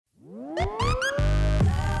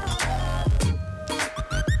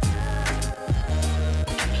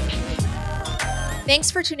Thanks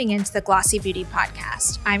for tuning in to the Glossy Beauty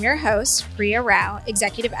Podcast. I'm your host, Priya Rao,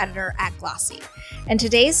 Executive Editor at Glossy. And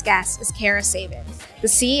today's guest is Cara, Sabin, the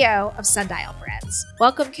CEO of Sundial Brands.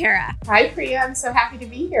 Welcome, Cara. Hi, Priya. I'm so happy to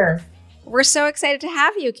be here. We're so excited to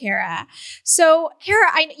have you, Cara. So, Cara,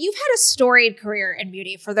 you've had a storied career in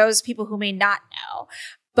beauty for those people who may not know,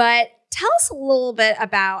 but tell us a little bit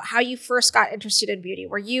about how you first got interested in beauty.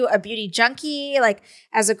 Were you a beauty junkie, like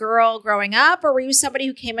as a girl growing up, or were you somebody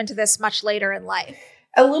who came into this much later in life?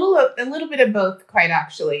 A little bit of both, quite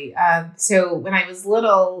actually. So when I was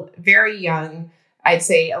little, very young, I'd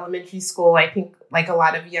say elementary school, I think like a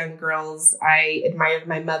lot of young girls, I admired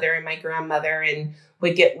my mother and my grandmother and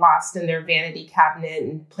would get lost in their vanity cabinet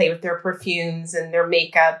and play with their perfumes and their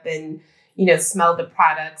makeup and, smell the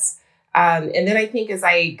products. And then I think as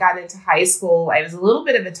I got into high school, I was a little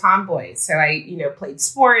bit of a tomboy. So I, played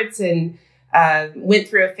sports and went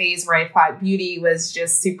through a phase where I thought beauty was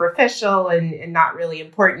just superficial and not really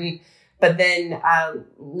important. But then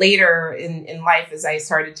later in life, as I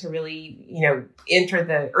started to really, enter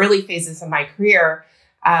the early phases of my career,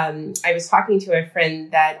 I was talking to a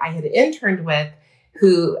friend that I had interned with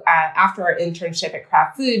who, after our internship at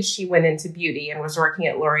Kraft Foods, she went into beauty and was working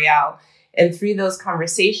at L'Oreal. And through those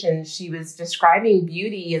conversations, she was describing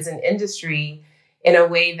beauty as an industry in a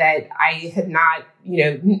way that I had not,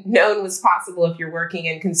 known was possible if you're working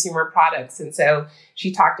in consumer products. And so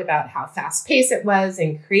she talked about how fast-paced it was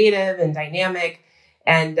and creative and dynamic.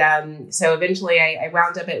 And so eventually I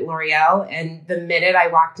wound up at L'Oreal. And the minute I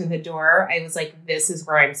walked in the door, I was like, this is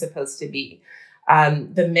where I'm supposed to be.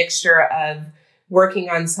 The mixture of working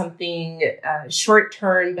on something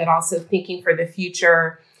short-term, but also thinking for the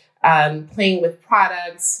future, playing with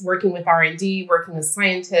products, working with R&D, working with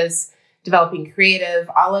scientists, developing creative,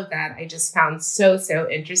 all of that I just found so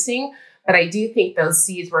interesting. But I do think those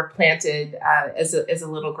seeds were planted as a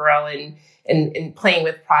little girl and playing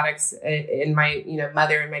with products in my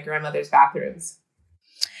mother and my grandmother's bathrooms.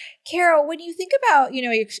 Cara, when you think about,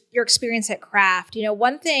 your experience at Kraft,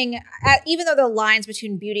 one thing, even though the lines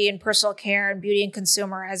between beauty and personal care and beauty and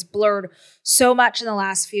consumer has blurred so much in the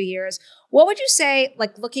last few years, what would you say,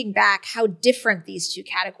 like looking back, how different these two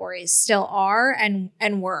categories still are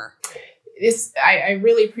and were? I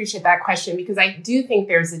really appreciate that question because I do think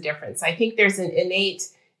there's a difference. I think there's an innate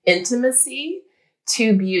intimacy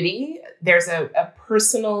to beauty. There's a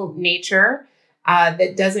personal nature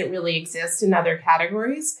that doesn't really exist in other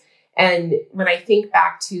categories. And when I think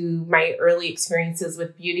back to my early experiences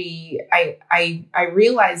with beauty, I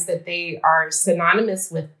realized that they are synonymous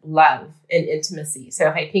with love and intimacy. So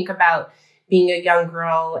if I think about being a young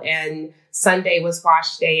girl and Sunday was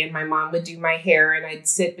wash day and my mom would do my hair and I'd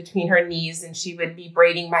sit between her knees and she would be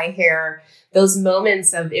braiding my hair, those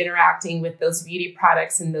moments of interacting with those beauty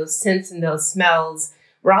products and those scents and those smells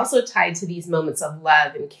were also tied to these moments of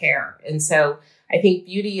love and care. And so I think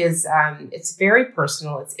beauty is, it's very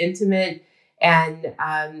personal, it's intimate, and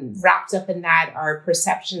wrapped up in that are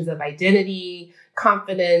perceptions of identity,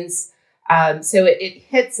 confidence. So it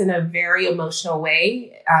hits in a very emotional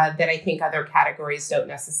way that I think other categories don't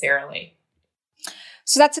necessarily.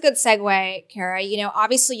 So that's a good segue, Cara.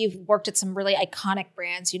 Obviously you've worked at some really iconic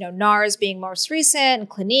brands, NARS being most recent, and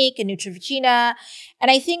Clinique and Neutrogena.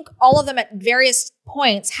 And I think all of them at various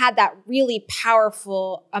points had that really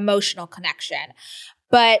powerful emotional connection.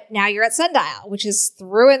 But now you're at Sundial, which is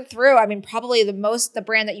through and through. I mean, probably the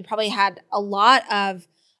brand that you probably had a lot of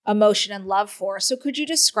emotion and love for. So could you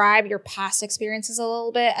describe your past experiences a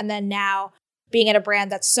little bit? And then now being at a brand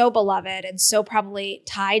that's so beloved and so probably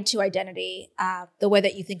tied to identity, the way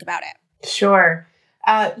that you think about it. Sure.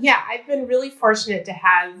 I've been really fortunate to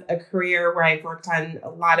have a career where I've worked on a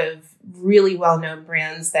lot of really well-known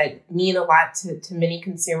brands that mean a lot to many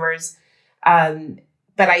consumers.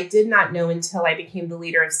 But I did not know until I became the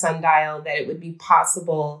leader of Sundial that it would be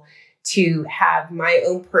possible to have my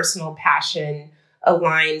own personal passion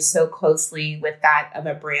aligned so closely with that of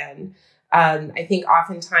a brand. I think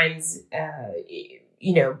oftentimes,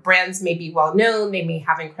 brands may be well known, they may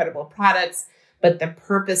have incredible products, but the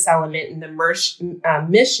purpose element and the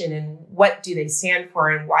mission and what do they stand for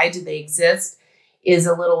and why do they exist is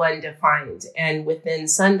a little undefined. And within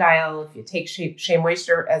Sundial, if you take Shea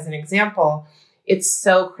Moisture as an example, it's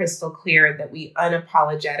so crystal clear that we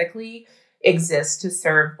unapologetically exist to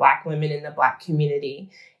serve Black women in the Black community.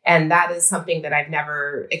 And that is something that I've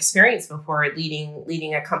never experienced before,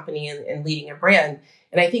 leading a company and leading a brand.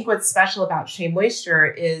 And I think what's special about Shea Moisture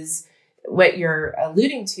is what you're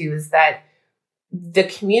alluding to is that the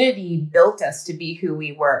community built us to be who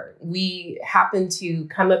we were. We happened to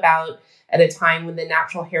come about at a time when the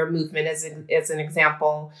natural hair movement, as an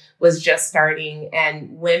example, was just starting,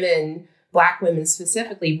 and women Black women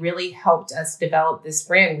specifically really helped us develop this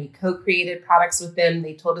brand. We co-created products with them.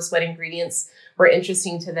 They told us what ingredients were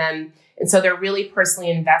interesting to them. And so they're really personally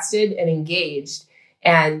invested and engaged.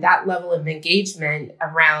 And that level of engagement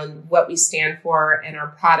around what we stand for and our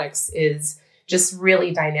products is just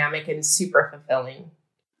really dynamic and super fulfilling.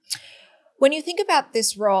 When you think about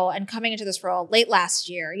this role and coming into this role late last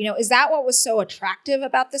year, is that what was so attractive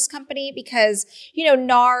about this company? Because,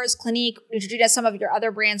 NARS, Clinique, Neutrogena, some of your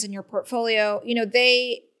other brands in your portfolio,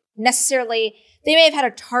 they may have had a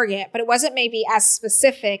target, but it wasn't maybe as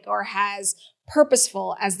specific or as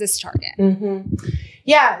purposeful as this target. Mm-hmm.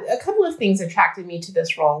 Yeah, a couple of things attracted me to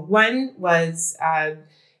this role. One was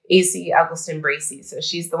AC Eggleston Bracey. So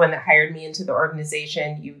she's the one that hired me into the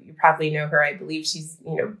organization. You probably know her. I believe she's,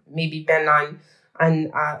 maybe been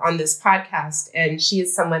on this podcast. And she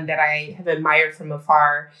is someone that I have admired from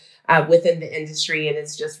afar within the industry and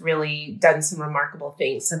has just really done some remarkable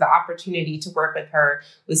things. So the opportunity to work with her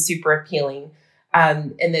was super appealing.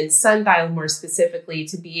 And then Sundial, more specifically,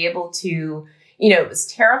 to be able to, it was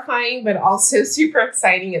terrifying, but also super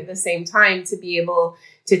exciting at the same time to be able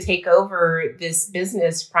to take over this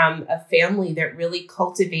business from a family that really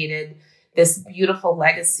cultivated this beautiful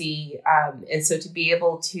legacy. And so to be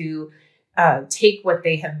able to take what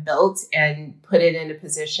they have built and put it in a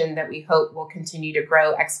position that we hope will continue to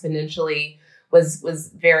grow exponentially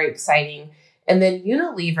was very exciting. And then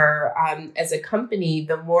Unilever, as a company,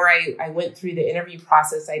 the more I went through the interview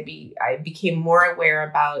process, I became more aware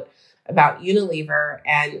about Unilever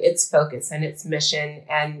and its focus and its mission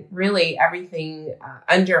and really everything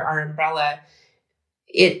under our umbrella.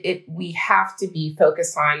 We have to be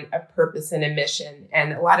focused on a purpose and a mission.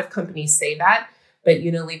 And a lot of companies say that, but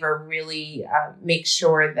Unilever really makes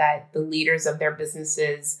sure that the leaders of their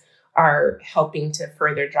businesses are helping to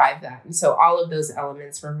further drive that. And so all of those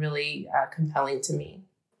elements were really compelling to me.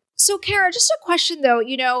 So Cara, just a question though,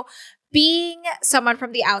 being someone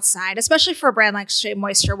from the outside, especially for a brand like Shea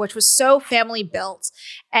Moisture, which was so family built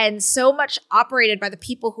and so much operated by the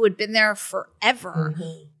people who had been there forever,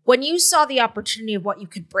 when you saw the opportunity of what you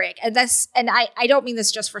could bring, and I don't mean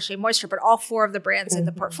this just for Shea Moisture, but all four of the brands in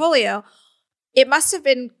the portfolio, it must have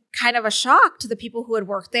been kind of a shock to the people who had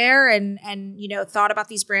worked there and thought about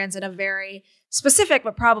these brands in a very specific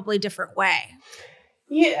but probably different way.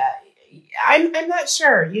 Yeah, I'm not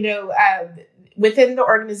sure. Within the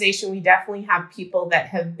organization, we definitely have people that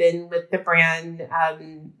have been with the brand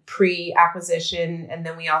pre-acquisition, and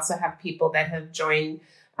then we also have people that have joined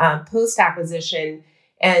post-acquisition.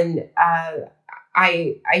 And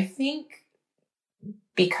I think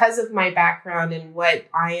because of my background and what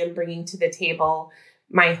I am bringing to the table,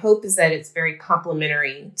 my hope is that it's very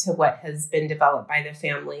complementary to what has been developed by the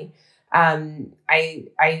family. I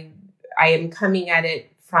am coming at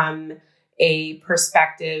it from a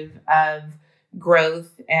perspective of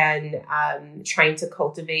growth and trying to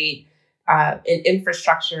cultivate an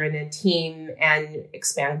infrastructure and a team and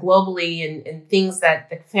expand globally and things that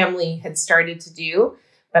the family had started to do.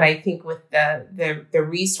 But I think with the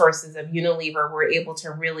resources of Unilever, we're able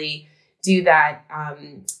to really do that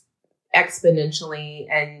exponentially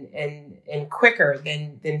and quicker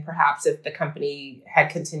than perhaps if the company had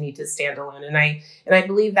continued to stand alone. And I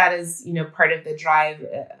believe that is part of the drive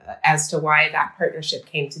as to why that partnership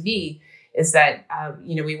came to be. Is that,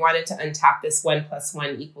 we wanted to untap this 1 +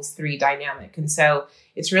 1 = 3 dynamic. And so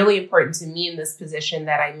it's really important to me in this position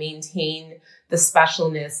that I maintain the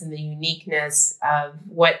specialness and the uniqueness of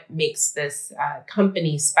what makes this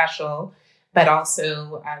company special, but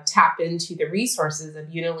also tap into the resources of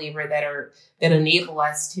Unilever that enable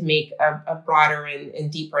us to make a broader and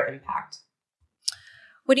deeper impact.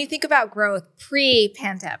 When you think about growth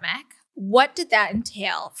pre-pandemic, what did that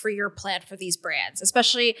entail for your plan for these brands,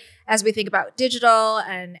 especially as we think about digital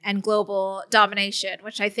and global domination,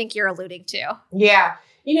 which I think you're alluding to? Yeah.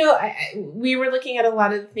 We were looking at a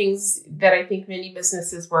lot of the things that I think many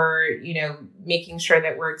businesses were, making sure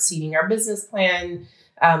that we're exceeding our business plan,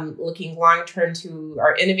 looking long-term to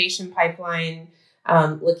our innovation pipeline,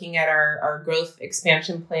 looking at our growth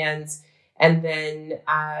expansion plans. And then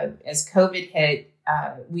as COVID hit,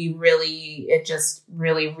 it just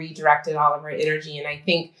really redirected all of our energy. And I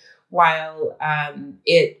think while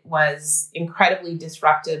it was incredibly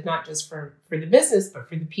disruptive, not just for the business, but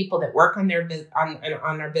for the people that work on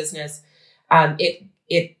our business,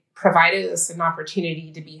 it provided us an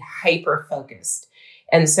opportunity to be hyper focused.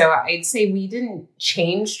 And so I'd say we didn't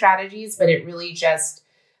change strategies, but it really just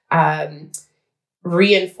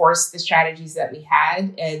reinforced the strategies that we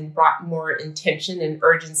had and brought more intention and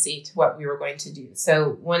urgency to what we were going to do.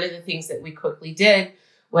 So one of the things that we quickly did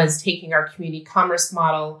was taking our community commerce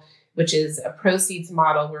model, which is a proceeds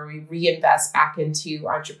model where we reinvest back into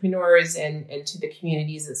entrepreneurs and to the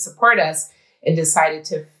communities that support us, and decided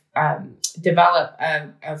to develop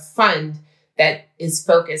a fund that is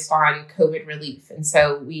focused on COVID relief. And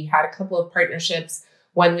so we had a couple of partnerships,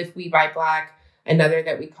 one with We Buy Black, another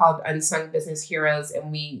that we called Unsung Business Heroes.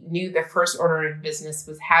 And we knew the first order of business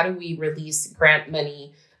was, how do we release grant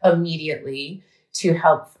money immediately to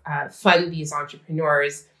help fund these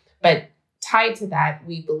entrepreneurs? But tied to that,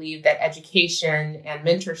 we believe that education and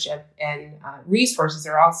mentorship and resources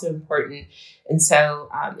are also important. And so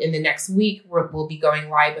in the next week, we'll be going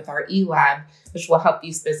live with our e-lab, which will help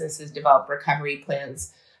these businesses develop recovery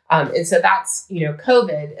plans. And so that's,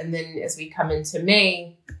 COVID. And then as we come into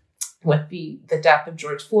May, with the death of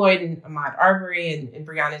George Floyd and Ahmaud Arbery and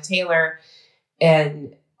Breonna Taylor,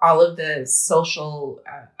 and all of the social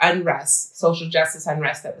justice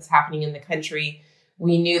unrest that was happening in the country,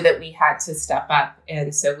 we knew that we had to step up.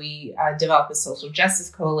 And so we developed the Social Justice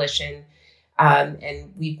Coalition.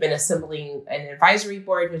 And we've been assembling an advisory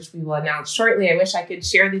board, which we will announce shortly. I wish I could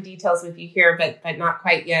share the details with you here, but not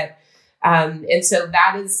quite yet. And so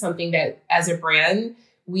that is something that, as a brand,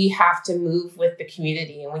 we have to move with the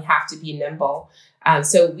community, and we have to be nimble.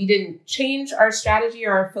 So we didn't change our strategy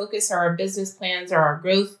or our focus or our business plans or our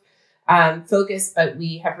growth focus, but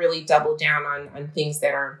we have really doubled down on things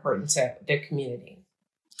that are important to the community.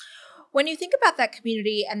 When you think about that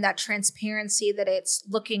community and that transparency that it's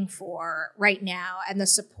looking for right now and the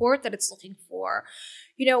support that it's looking for,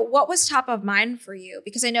 what was top of mind for you?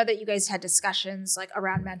 Because I know that you guys had discussions like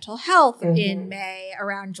around mental health in May,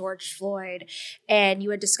 around George Floyd, and you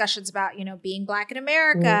had discussions about, being Black in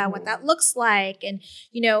America, what that looks like. And,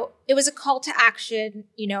 it was a call to action.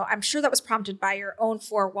 I'm sure that was prompted by your own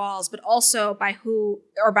four walls, but also by who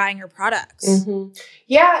are buying your products.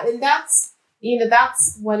 Yeah. And that's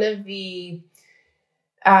one of the,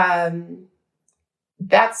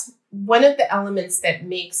 that's one of the elements that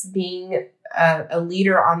makes being a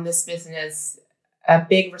leader on this business a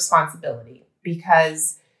big responsibility,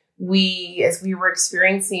 because as we were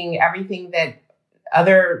experiencing everything that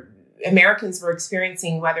other Americans were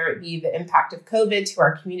experiencing, whether it be the impact of COVID to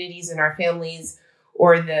our communities and our families,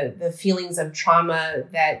 or the feelings of trauma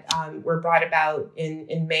that were brought about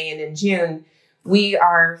in May and in June, we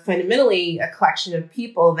are fundamentally a collection of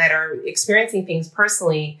people that are experiencing things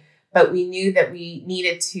personally, but we knew that we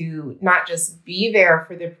needed to not just be there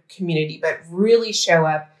for the community, but really show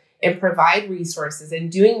up and provide resources, and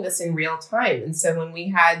doing this in real time. And so when we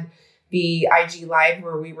had the IG Live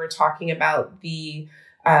where we were talking about the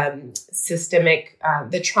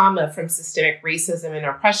the trauma from systemic racism and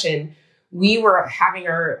oppression, we were having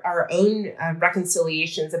our own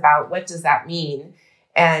reconciliations about what does that mean.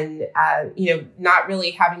 And, not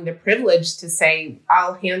really having the privilege to say,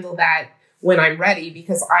 I'll handle that when I'm ready,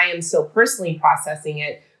 because I am so personally processing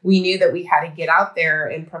it. We knew that we had to get out there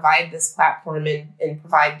and provide this platform and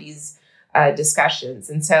provide these discussions.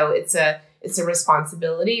 And so it's a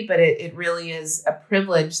responsibility, but it really is a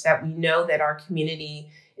privilege that we know that our community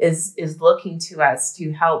is looking to us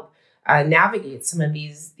to help navigate some of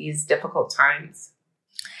these difficult times.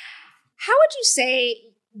 How would you say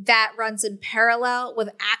that runs in parallel with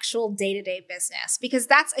actual day-to-day business? Because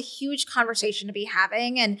that's a huge conversation to be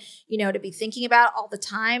having and, to be thinking about all the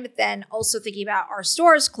time, but then also thinking about our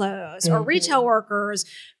stores closed or retail workers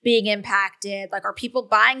being impacted. Like, are people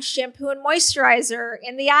buying shampoo and moisturizer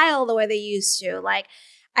in the aisle the way they used to? Like,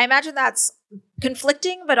 I imagine that's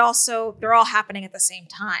conflicting, but also they're all happening at the same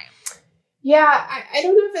time. Yeah, I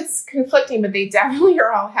don't know if it's conflicting, but they definitely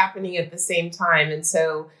are all happening at the same time. And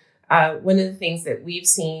so one of the things that we've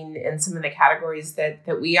seen in some of the categories that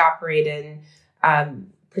we operate in,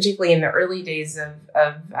 particularly in the early days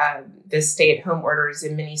of the stay-at-home orders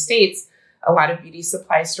in many states, a lot of beauty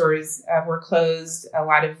supply stores were closed. A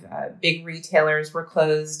lot of big retailers were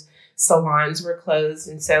closed. Salons were closed.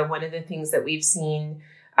 And so one of the things that we've seen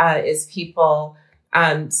is people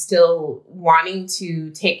still wanting to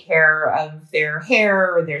take care of their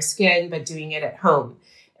hair or their skin, but doing it at home.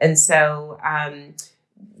 And so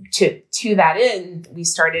to that end, we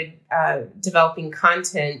started developing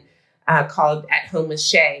content called At Home with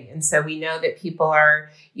Shay. And so we know that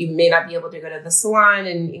you may not be able to go to the salon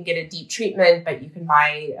and get a deep treatment, but you can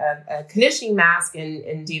buy a conditioning mask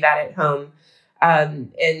and do that at home.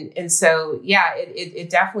 And so, yeah, it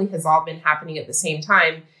definitely has all been happening at the same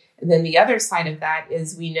time. And then the other side of that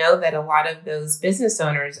is we know that a lot of those business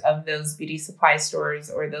owners of those beauty supply stores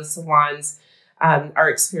or those salons are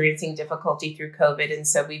experiencing difficulty through COVID. And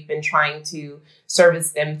so we've been trying to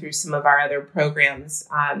service them through some of our other programs.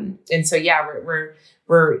 And so, yeah,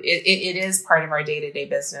 it is part of our day-to-day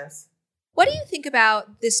business. What do you think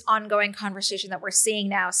about this ongoing conversation that we're seeing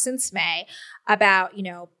now since May about,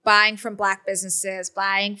 buying from Black businesses,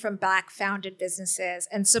 buying from Black founded businesses,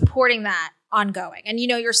 and supporting that ongoing? And,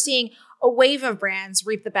 you're seeing a wave of brands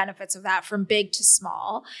reap the benefits of that from big to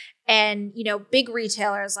small. And, big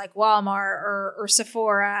retailers like Walmart or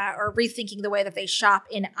Sephora are rethinking the way that they shop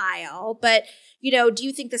in aisle. But, do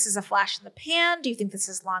you think this is a flash in the pan? Do you think this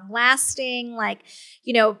is long lasting?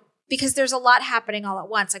 Because there's a lot happening all at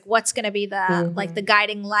once. What's going to be the the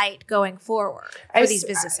guiding light going forward for these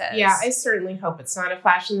businesses? Yeah, I certainly hope it's not a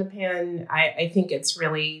flash in the pan. I think it's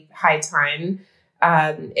really high time.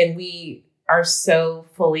 And we are so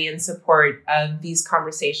fully in support of these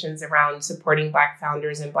conversations around supporting Black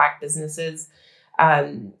founders and Black businesses.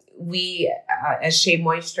 We, as Shea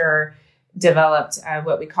Moisture, developed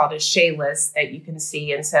what we called a Shea list that you can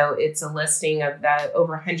see. And so it's a listing of the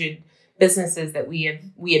over 100 businesses that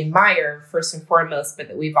we admire first and foremost, but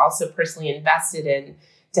that we've also personally invested in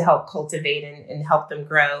to help cultivate and help them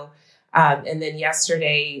grow. And then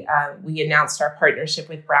yesterday, we announced our partnership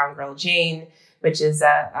with Brown Girl Jane, which is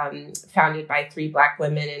founded by 3 Black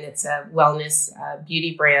women, and it's a wellness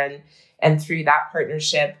beauty brand. And through that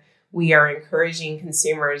partnership, we are encouraging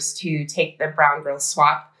consumers to take the Brown Girl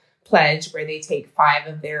Swap pledge, where they take 5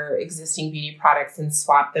 of their existing beauty products and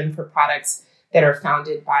swap them for products that are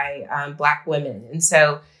founded by Black women. And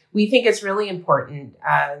so we think it's really important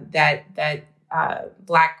that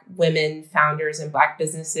Black women founders and Black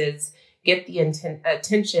businesses get the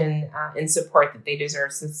attention and support that they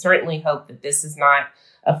deserve. So certainly hope that this is not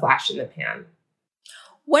a flash in the pan.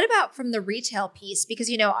 What about from the retail piece? Because,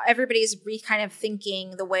 everybody's kind of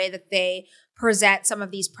thinking the way that they present some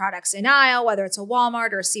of these products in aisle, whether it's a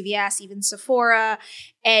Walmart or a CVS, even Sephora,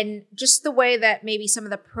 and just the way that maybe some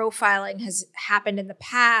of the profiling has happened in the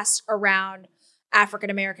past around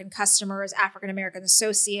African-American customers, African-American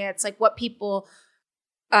associates, what people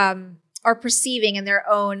are perceiving in their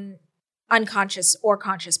own unconscious or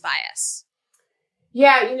conscious bias.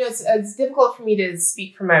 Yeah, it's difficult for me to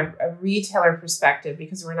speak from a retailer perspective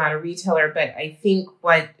because we're not a retailer, but I think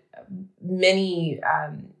what many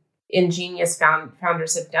ingenious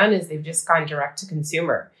founders have done is they've just gone direct to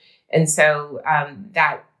consumer. And so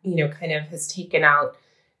that, kind of has taken out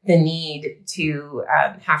the need to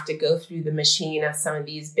have to go through the machine of some of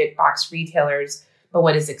these big box retailers. But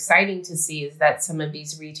what is exciting to see is that some of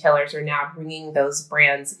these retailers are now bringing those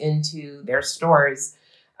brands into their stores.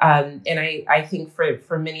 And I think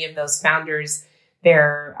for many of those founders,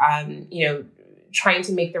 they're, trying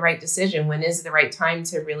to make the right decision. When is the right time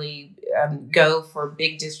to really go for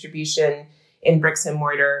big distribution in bricks and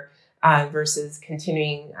mortar versus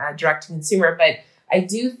continuing direct to consumer? But I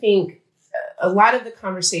do think a lot of the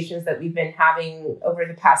conversations that we've been having over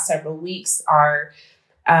the past several weeks are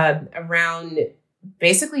around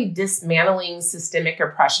basically dismantling systemic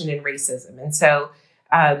oppression and racism. And so,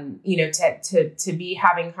 to be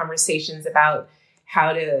having conversations about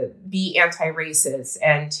how to be anti-racist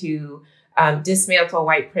and to dismantle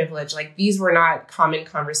white privilege, these were not common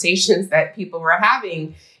conversations that people were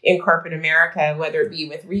having in corporate America, whether it be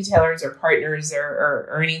with retailers or partners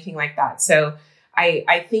or anything like that. So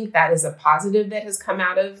I think that is a positive that has come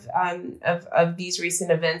out of these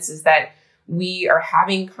recent events, is that we are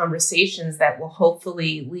having conversations that will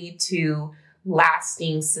hopefully lead to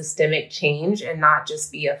lasting systemic change and not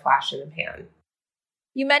just be a flash in the pan.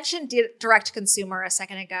 You mentioned direct to consumer a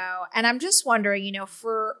second ago, and I'm just wondering,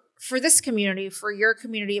 for this community, for your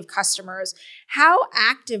community of customers, how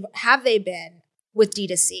active have they been with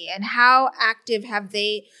D2C, and how active have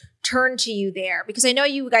they turned to you there? Because I know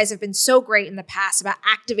you guys have been so great in the past about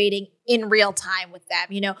activating in real time with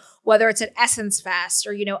them, whether it's at Essence Fest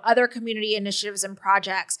or, other community initiatives and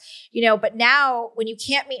projects, but now when you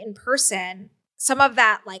can't meet in person, some of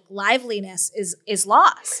that liveliness is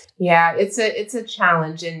lost. Yeah, it's a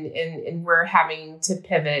challenge, and we're having to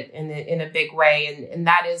pivot in a big way, and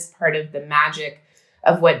that is part of the magic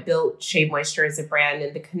of what built Shea Moisture as a brand,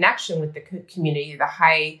 and the connection with the community. The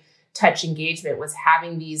high touch engagement was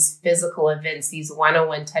having these physical events, these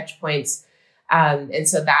one-on-one touch points, and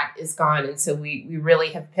so that is gone. And so we really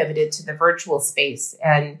have pivoted to the virtual space,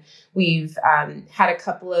 and we've had a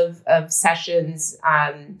couple of sessions.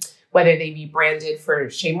 Whether they be branded for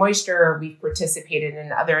Shea Moisture, or we've participated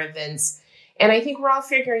in other events. And I think we're all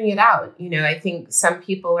figuring it out. I think some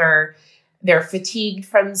people they're fatigued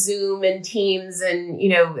from Zoom and Teams. And,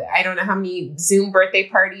 I don't know how many Zoom birthday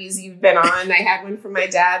parties you've been on. I had one for my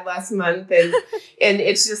dad last month. And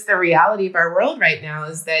it's just the reality of our world right now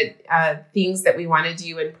is that things that we want to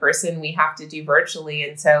do in person, we have to do virtually.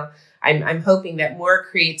 And so I'm hoping that more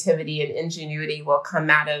creativity and ingenuity will come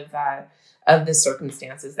out of the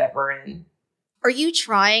circumstances that we're in. Are you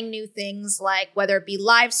trying new things like whether it be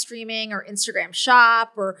live streaming or Instagram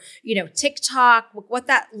Shop or, TikTok, what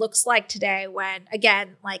that looks like today when,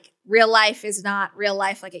 again, like real life is not real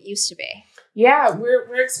life like it used to be? Yeah,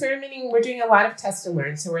 we're experimenting. We're doing a lot of test and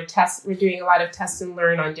learn. So we're doing a lot of test and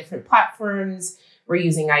learn on different platforms. We're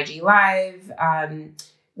using IG Live.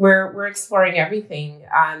 We're exploring everything.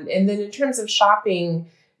 And then in terms of shopping,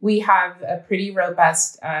 we have a pretty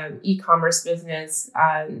robust e-commerce business.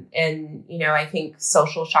 And, I think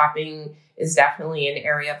social shopping is definitely an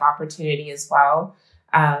area of opportunity as well.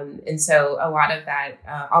 And so a lot of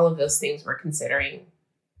that, all of those things we're considering.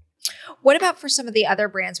 What about for some of the other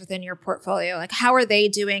brands within your portfolio? Like, how are they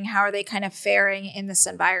doing? How are they kind of faring in this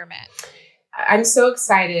environment? I'm so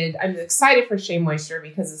excited. I'm excited for Shea Moisture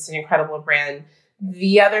because it's an incredible brand.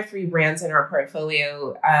 The other three brands in our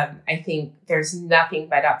portfolio, I think there's nothing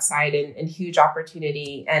but upside and huge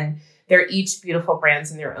opportunity, and they're each beautiful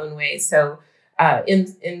brands in their own way. So,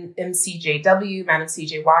 MCJW, Madam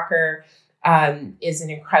CJ Walker, is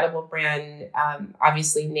an incredible brand,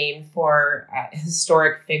 obviously named for a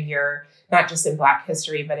historic figure, not just in Black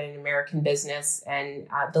history, but in American business, and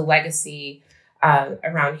the legacy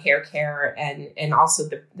around hair care and also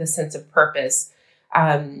the sense of purpose.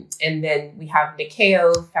 And then we have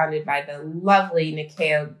Nikeo, founded by the lovely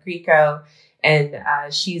Nikeo Grieco, and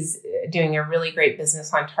she's doing a really great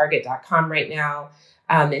business on Target.com right now,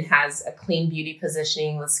 and has a clean beauty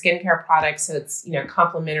positioning with skincare products, so it's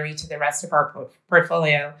complementary to the rest of our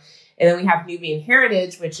portfolio. And then we have Nubian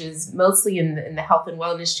Heritage, which is mostly in the health and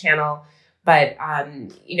wellness channel, but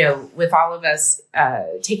with all of us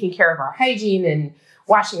taking care of our hygiene and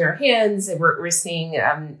washing our hands, and we're seeing,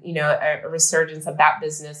 a resurgence of that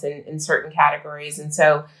business in certain categories. And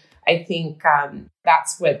so I think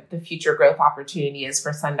that's what the future growth opportunity is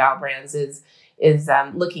for Sundial Brands is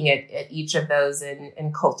looking at each of those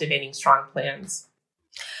and cultivating strong plans.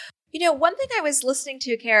 One thing I was listening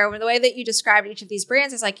to, Cara, the way that you described each of these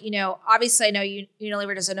brands is like, obviously I know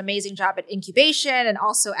Unilever does an amazing job at incubation and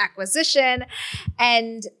also acquisition.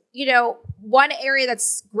 And, one area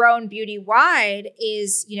that's grown beauty wide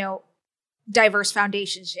is, diverse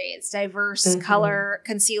foundation shades, diverse color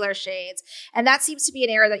concealer shades. And that seems to be an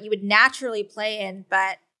area that you would naturally play in,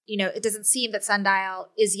 but, it doesn't seem that Sundial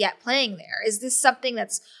is yet playing there. Is this something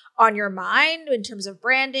that's on your mind in terms of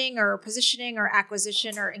branding or positioning or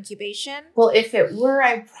acquisition or incubation? Well, if it were,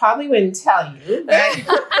 I probably wouldn't tell you.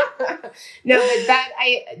 But no, but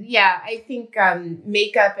I think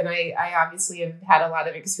makeup, and I obviously have had a lot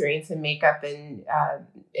of experience in makeup and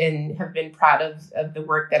have been proud of the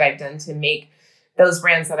work that I've done to make those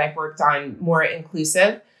brands that I've worked on more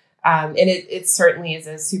inclusive. And it certainly is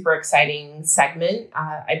a super exciting segment.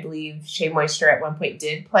 I believe Shea Moisture at one point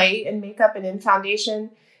did play in makeup and in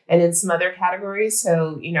foundation and in some other categories.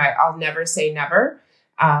 So, I'll never say never.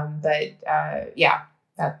 That's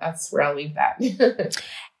where I'll leave that.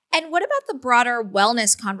 And what about the broader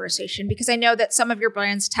wellness conversation? Because I know that some of your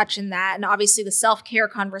brands touch in that. And obviously the self-care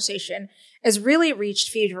conversation has really reached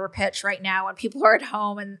fever pitch right now when people are at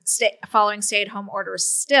home and following stay-at-home orders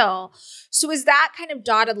still. So is that kind of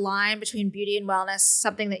dotted line between beauty and wellness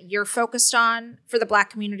something that you're focused on for the Black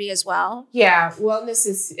community as well? Yeah, wellness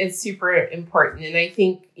is super important. And I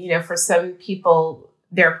think, for some people,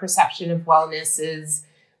 their perception of wellness is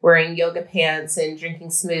wearing yoga pants and drinking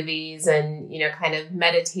smoothies and, kind of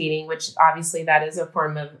meditating, which obviously that is a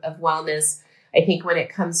form of wellness. I think when it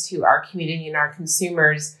comes to our community and our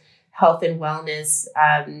consumers, health and wellness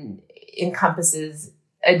encompasses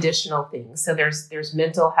additional things. So there's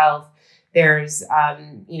mental health, there's,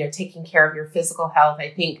 taking care of your physical health. I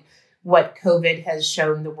think what COVID has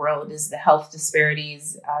shown the world is the health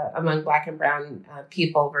disparities among Black and Brown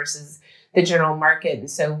people versus the general market. And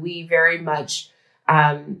so we very much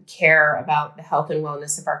care about the health and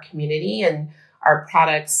wellness of our community and our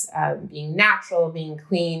products being natural, being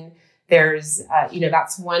clean. There's,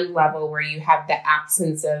 that's one level where you have the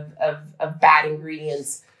absence of bad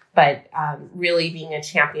ingredients, but really being a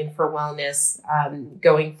champion for wellness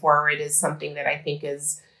going forward is something that I think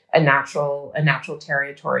is a natural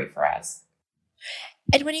territory for us.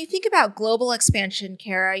 And when you think about global expansion,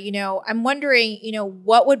 Cara, I'm wondering,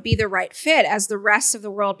 what would be the right fit as the rest of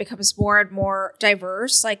the world becomes more and more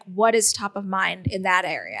diverse? Like, what is top of mind in that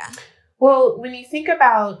area? Well, when you think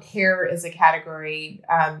about hair as a category,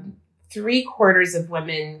 3/4 of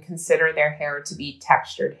women consider their hair to be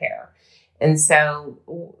textured hair. And so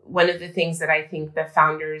one of the things that I think the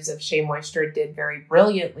founders of Shea Moisture did very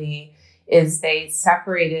brilliantly is they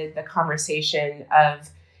separated the conversation of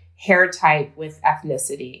hair type with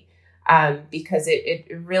ethnicity. because it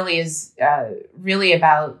really is really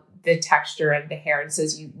about the texture of the hair. And so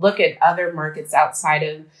as you look at other markets outside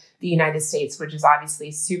of the United States, which is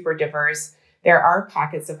obviously super diverse, there are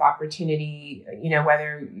pockets of opportunity,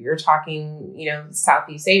 whether you're talking,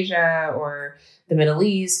 Southeast Asia or the Middle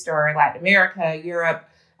East or Latin America, Europe.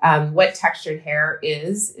 What textured hair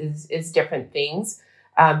is different things.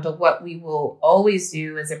 But what we will always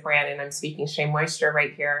do as a brand, and I'm speaking Shea Moisture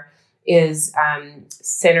right here, is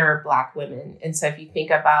center Black women. And so if you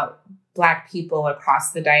think about Black people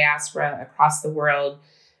across the diaspora, across the world,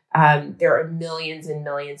 there are millions and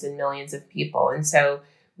millions and millions of people. And so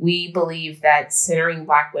we believe that centering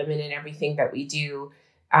Black women in everything that we do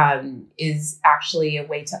is actually a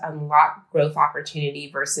way to unlock growth opportunity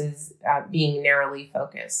versus being narrowly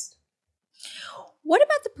focused. What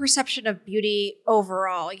about the perception of beauty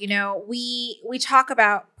overall? We talk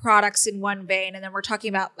about products in one vein, and then we're talking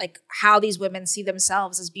about like how these women see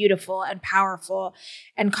themselves as beautiful and powerful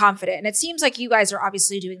and confident. And it seems like you guys are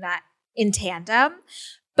obviously doing that in tandem.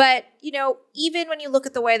 But, even when you look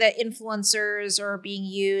at the way that influencers are being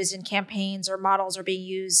used in campaigns or models are being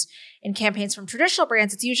used in campaigns from traditional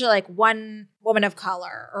brands, it's usually like one woman of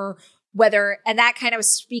color or and that kind of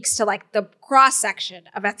speaks to like the cross section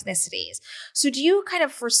of ethnicities. So do you kind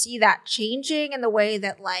of foresee that changing in the way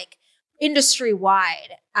that like industry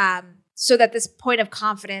wide, so that this point of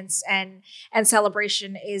confidence and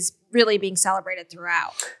celebration is really being celebrated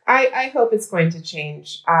throughout? I hope it's going to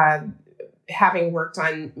change. Having worked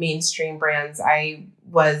on mainstream brands, I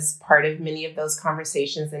was part of many of those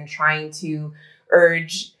conversations and trying to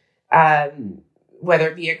urge, whether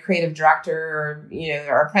it be a creative director or,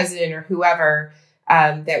 or a president or whoever,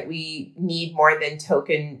 that we need more than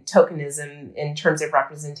tokenism in terms of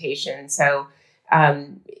representation. So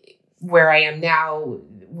where I am now,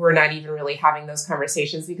 we're not even really having those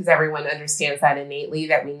conversations because everyone understands that innately,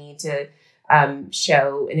 that we need to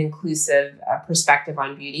show an inclusive perspective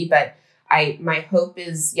on beauty. But my hope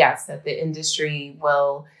is, yes, that the industry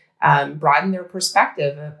will broaden their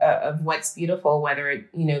perspective of what's beautiful, whether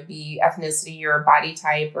it be ethnicity or body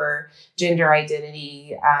type or gender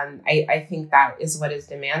identity. I think that is what is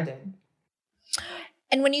demanded.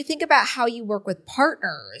 And when you think about how you work with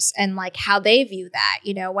partners and like how they view that,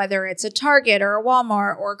 whether it's a Target or a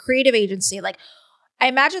Walmart or a creative agency, like I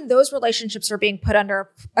imagine those relationships are being put under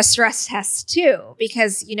a stress test too,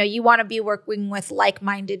 because, you want to be working with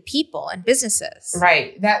like-minded people and businesses.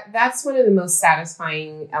 Right. That's one of the most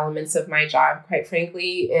satisfying elements of my job, quite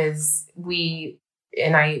frankly, is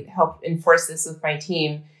and I help enforce this with my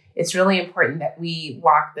team. It's really important that we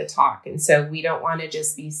walk the talk. And so we don't want to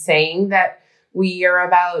just be saying that we are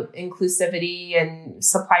about inclusivity and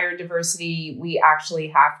supplier diversity. We actually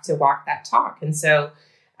have to walk that talk. And so,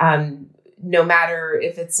 no matter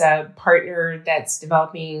if it's a partner that's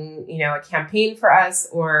developing, a campaign for us,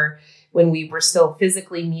 or when we were still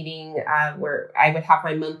physically meeting, where I would have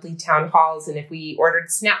my monthly town halls, and if we ordered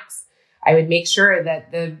snacks, I would make sure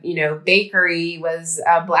that the, bakery was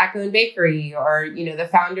a Black-owned bakery, or, the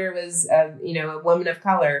founder was, a woman of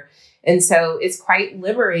color. And so it's quite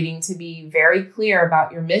liberating to be very clear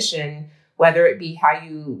about your mission, whether it be how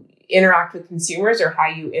you interact with consumers or how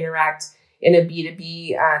you interact in a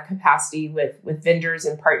B2B capacity with vendors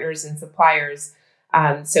and partners and suppliers.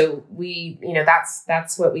 So we,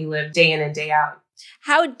 that's what we live day in and day out.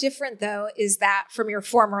 How different, though, is that from your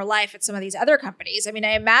former life at some of these other companies? I mean,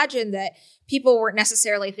 I imagine that people weren't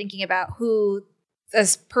necessarily thinking about who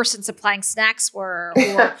this person supplying snacks were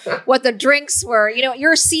or what the drinks were.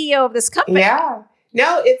 You're a CEO of this company. Yeah.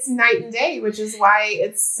 No, it's night and day, which is why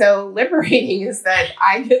it's so liberating, is that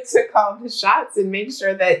I get to call the shots and make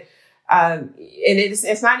sure that and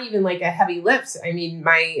it's not even like a heavy lift. I mean,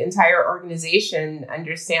 my entire organization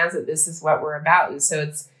understands that this is what we're about. And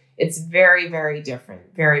so it's very, very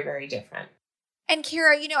different, very, very different. And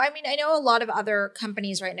Cara, I know a lot of other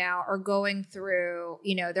companies right now are going through,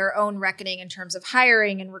 their own reckoning in terms of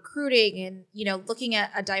hiring and recruiting and, looking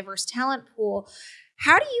at a diverse talent pool.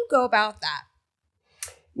 How do you go about that?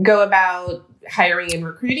 Go about hiring and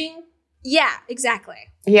recruiting? Yeah, exactly.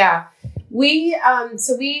 Yeah. We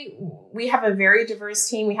have a very diverse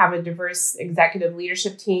team. We have a diverse executive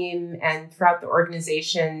leadership team, and throughout the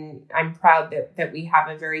organization, I'm proud that we have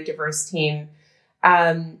a very diverse team.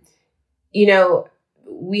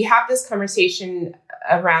 We have this conversation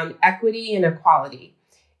around equity and equality.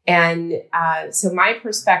 And so my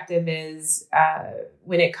perspective is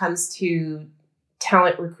when it comes to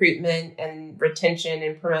talent recruitment and retention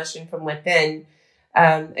and promotion from within,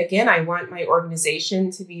 again, I want my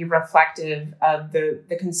organization to be reflective of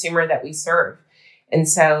the consumer that we serve. And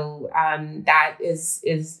so that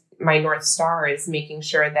is my North Star is making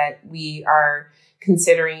sure that we are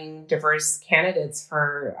considering diverse candidates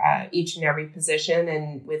for each and every position,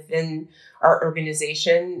 and within our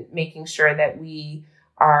organization, making sure that we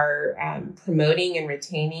are promoting and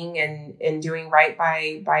retaining and doing right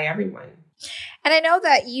by everyone. And I know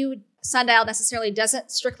that Sundial necessarily doesn't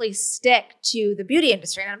strictly stick to the beauty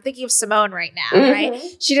industry. And I'm thinking of Simone right now, right?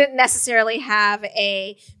 She didn't necessarily have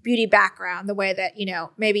a beauty background the way that,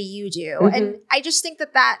 maybe you do. And I just think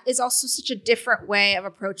that is also such a different way of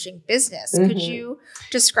approaching business. Could you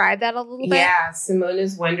describe that a little bit? Yeah, Simone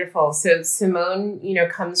is wonderful. So Simone,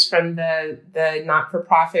 comes from the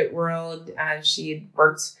not-for-profit world. She had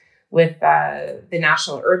worked with the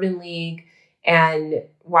National Urban League. And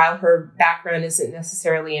while her background isn't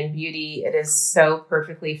necessarily in beauty, it is so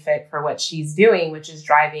perfectly fit for what she's doing, which is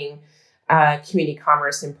driving community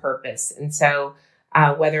commerce and purpose. And so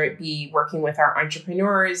whether it be working with our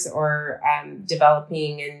entrepreneurs or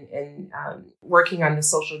developing and working on the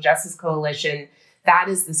Social Justice Coalition, that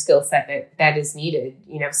is the skill set that is needed.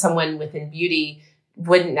 Someone within beauty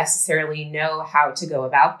wouldn't necessarily know how to go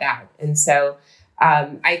about that. And so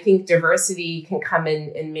I think diversity can come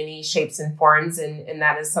in many shapes and forms. And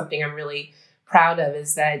that is something I'm really proud of,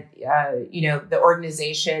 is that, the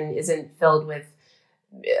organization isn't filled with,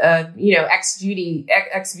 ex-beauty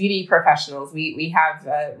professionals. We have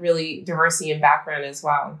really diversity in background as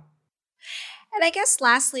well. And I guess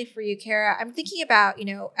lastly for you, Cara, I'm thinking about,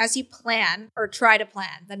 as you plan or try to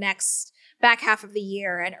plan the next back half of the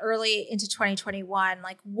year and early into 2021,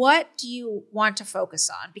 what do you want to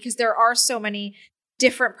focus on? Because there are so many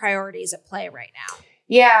different priorities at play right now.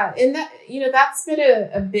 Yeah. And that, that's been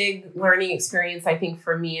a big learning experience, I think,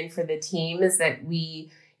 for me and for the team, is that we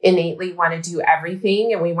innately want to do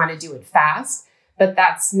everything and we want to do it fast, but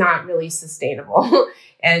that's not really sustainable.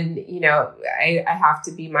 And, I have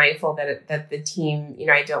to be mindful that the team,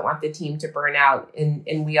 I don't want the team to burn out,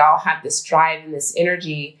 and we all have this drive and this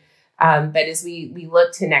energy. But as we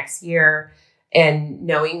look to next year, and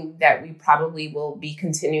knowing that we probably will be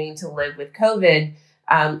continuing to live with COVID,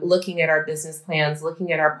 looking at our business plans,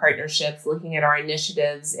 looking at our partnerships, looking at our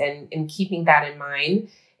initiatives, and keeping that in mind,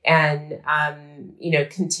 and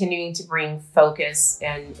continuing to bring focus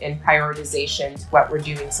and prioritization to what we're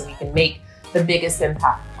doing so we can make the biggest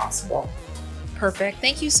impact possible. Perfect.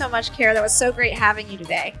 Thank you so much, Cara. That was so great having you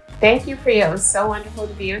today. Thank you, Priya. It was so wonderful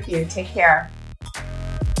to be with you. Take care.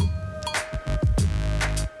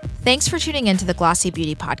 Thanks for tuning in to the Glossy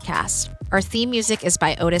Beauty Podcast. Our theme music is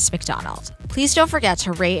by Otis McDonald. Please don't forget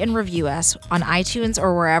to rate and review us on iTunes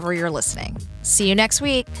or wherever you're listening. See you next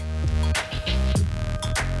week.